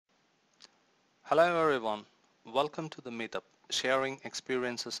Hello everyone, welcome to the meetup sharing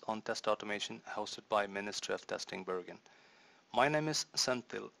experiences on test automation hosted by Ministry of Testing Bergen. My name is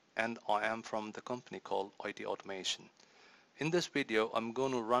Senthil and I am from the company called IT Automation. In this video I'm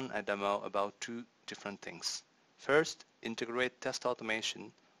going to run a demo about two different things. First, integrate test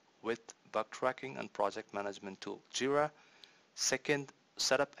automation with bug tracking and project management tool JIRA. Second,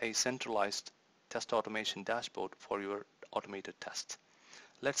 set up a centralized test automation dashboard for your automated tests.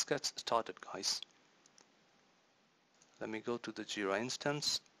 Let's get started, guys. Let me go to the JIRA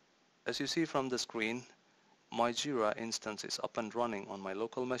instance. As you see from the screen, my JIRA instance is up and running on my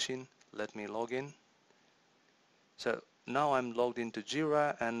local machine. Let me log in. So now I'm logged into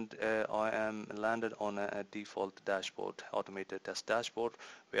JIRA and I am landed on a default dashboard, automated test dashboard,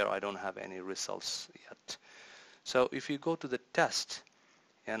 where I don't have any results yet. So if you go to the test,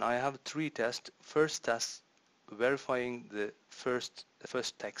 and I have three tests. First test, verifying the first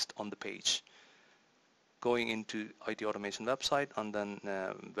text on the page, going into IT Automation website and then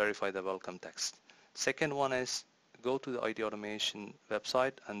verify the welcome text. Second one is go to the IT Automation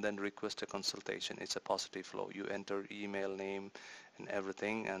website and then request a consultation. It's a positive flow. You enter email, name and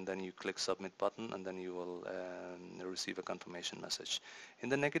everything, and then you click submit button, and then you will receive a confirmation message. In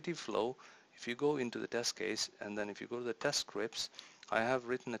the negative flow, if you go into the test case and then if you go to the test scripts, I have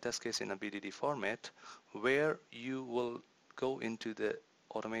written a test case in a BDD format where you will go into the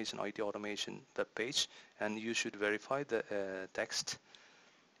IT Automation web page and you should verify the text,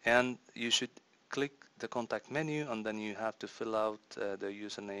 and you should click the contact menu, and then you have to fill out the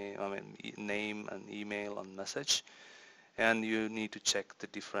username, name and email and message, and you need to check the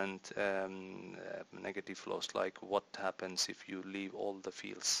different negative flows, like what happens if you leave all the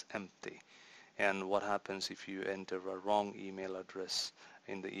fields empty, and what happens if you enter a wrong email address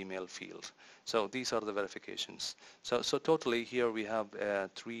in the email field. So these are the verifications. So totally here we have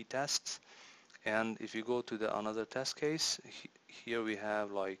three tests, and if you go to the another test case, here we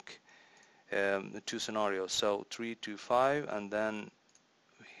have like two scenarios, so 3 to 5, and then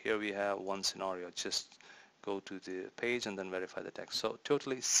here we have one scenario. Just go to the page and then verify the text. So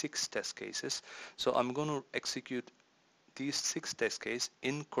totally 6 test cases. So I'm going to execute these 6 test cases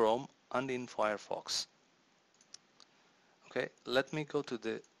in Chrome and in Firefox. Okay, let me go to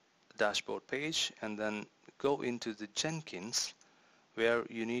the dashboard page and then go into the Jenkins, where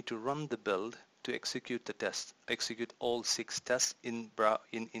you need to run the build to execute the test, execute all 6 tests in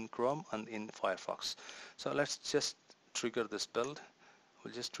Chrome and in Firefox. So let's just trigger this build.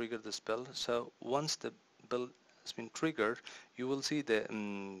 We'll just trigger this build. So once the build has been triggered, you will see the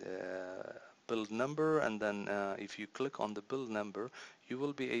build number, and then if you click on the build number, you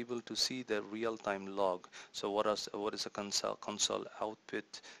will be able to see the real-time log. So what is a console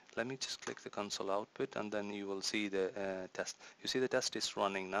output? Let me just click the console output, and then you will see the test. You see the test is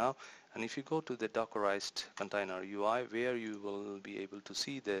running now, and if you go to the Dockerized container UI, where you will be able to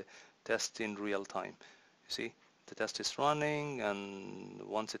see the test in real time. You see the test is running, and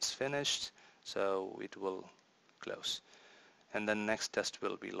once it's finished, so it will close, and then next test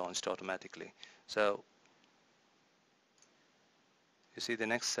will be launched automatically. So you see the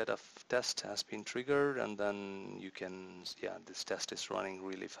next set of tests has been triggered, and then you can, this test is running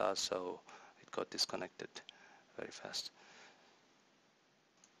really fast, so it got disconnected very fast.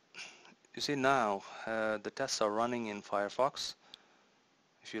 You see now the tests are running in Firefox.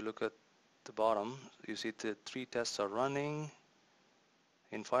 If you look at the bottom, you see the 3 tests are running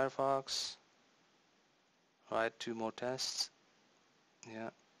in Firefox. Right, 2 more tests. Yeah,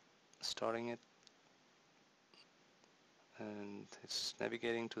 starting it. And it's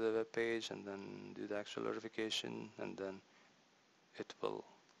navigating to the web page and then do the actual verification, and then it will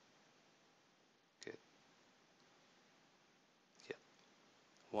get,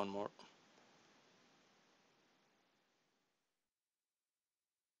 one more.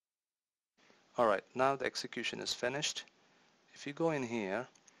 Alright, now the execution is finished. If you go in here,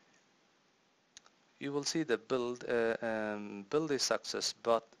 you will see the build is success,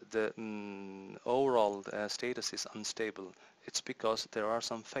 but the overall status is unstable. It's because there are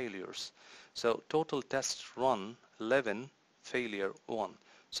some failures. So total tests run 11, failure 1.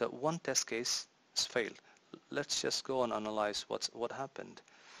 So 1 test case is failed. Let's just go and analyze what happened.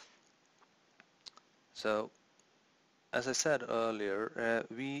 So as I said earlier,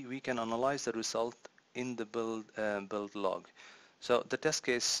 we can analyze the result in the build log. So the test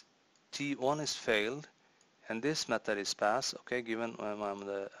case T1 is failed, and this method is passed. Okay, given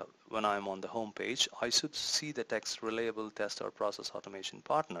when I'm on the home page, I should see the text reliable test or process automation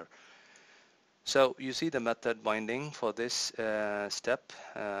partner. So you see the method binding for this step.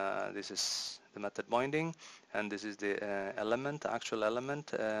 This is the method binding, and this is the element, actual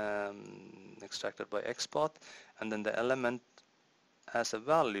element extracted by export, and then the element as a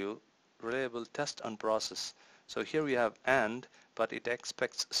value reliable test and process. So here we have and, but it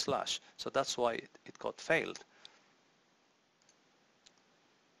expects slash, so that's why it got failed.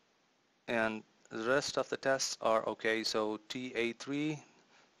 And the rest of the tests are okay. So TA3,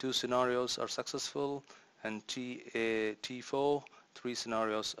 2 scenarios are successful, and T4, 3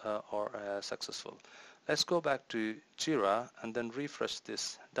 scenarios are successful. Let's go back to JIRA and then refresh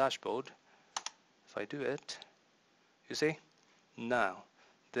this dashboard. If I do it, you see, now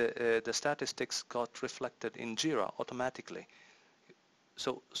the statistics got reflected in JIRA automatically.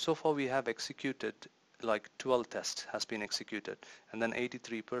 So far we have executed like 12 tests has been executed, and then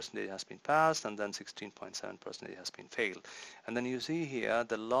 83% has been passed, and then 16.7% has been failed. And then you see here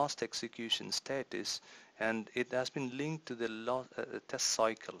the last execution status, and it has been linked to the test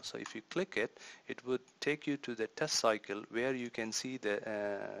cycle. So if you click it, it would take you to the test cycle where you can see the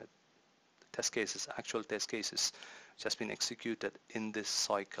test cases, actual test cases, which has been executed in this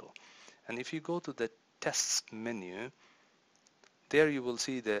cycle. And if you go to the tests menu, there you will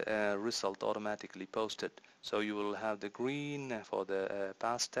see the result automatically posted. So you will have the green for the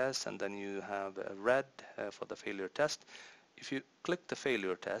pass test, and then you have red for the failure test. If you click the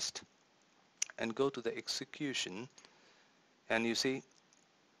failure test and go to the execution, and you see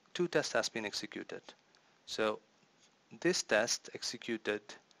 2 tests has been executed. So this test executed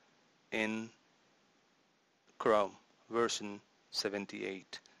in Chrome version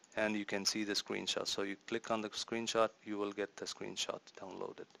 78. And you can see the screenshot. So you click on the screenshot, you will get the screenshot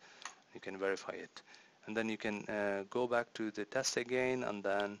downloaded. You can verify it, and then you can go back to the test again, and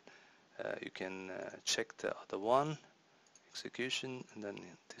then you can check the other one, execution, and then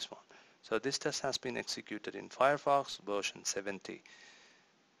this one. So this test has been executed in Firefox version 70,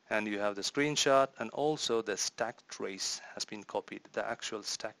 and you have the screenshot, and also the stack trace has been copied. The actual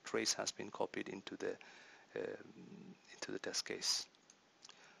stack trace has been copied into the test case.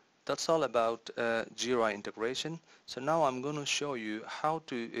 That's all about JIRA integration. So now I'm going to show you how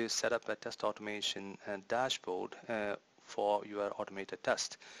to set up a test automation dashboard for your automated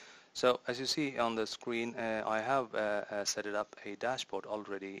test. So as you see on the screen, I have set it up a dashboard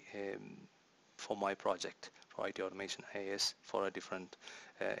already for my project for IT Automation AS for a different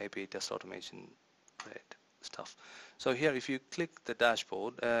API test automation stuff. So here, if you click the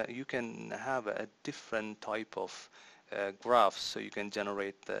dashboard, you can have a different type of graphs, so you can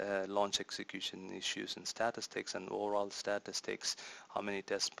generate the launch execution issues and statistics and overall statistics, how many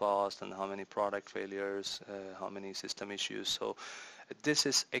tests passed and how many product failures, how many system issues. So this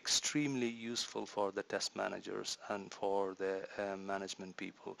is extremely useful for the test managers and for the management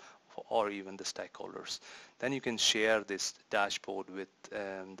people, or even the stakeholders. Then you can share this dashboard with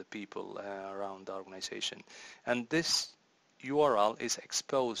the people around the organization, and this URL is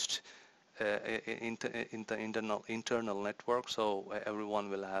exposed in the internal network, so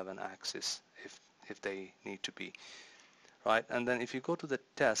everyone will have an access if they need to be, right? And then if you go to the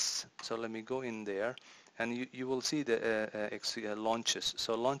tests, so let me go in there, and you will see the launches.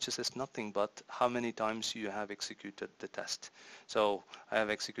 So launches is nothing but how many times you have executed the test. So I have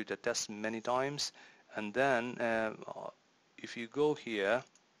executed tests many times, and then if you go here,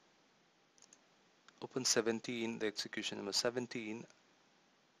 open 17, the execution number 17,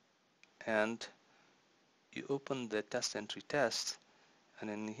 and you open the test entry test, and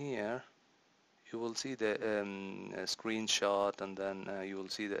in here you will see the screenshot, and then you will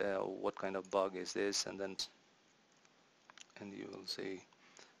see what kind of bug is this, and you will see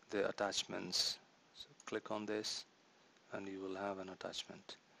the attachments. So click on this and you will have an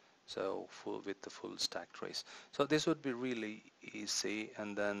attachment, so with the full stack trace. So this would be really easy,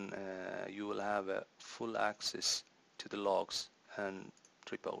 and then you will have a full access to the logs and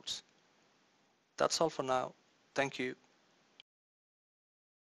reports. That's all for now. Thank you.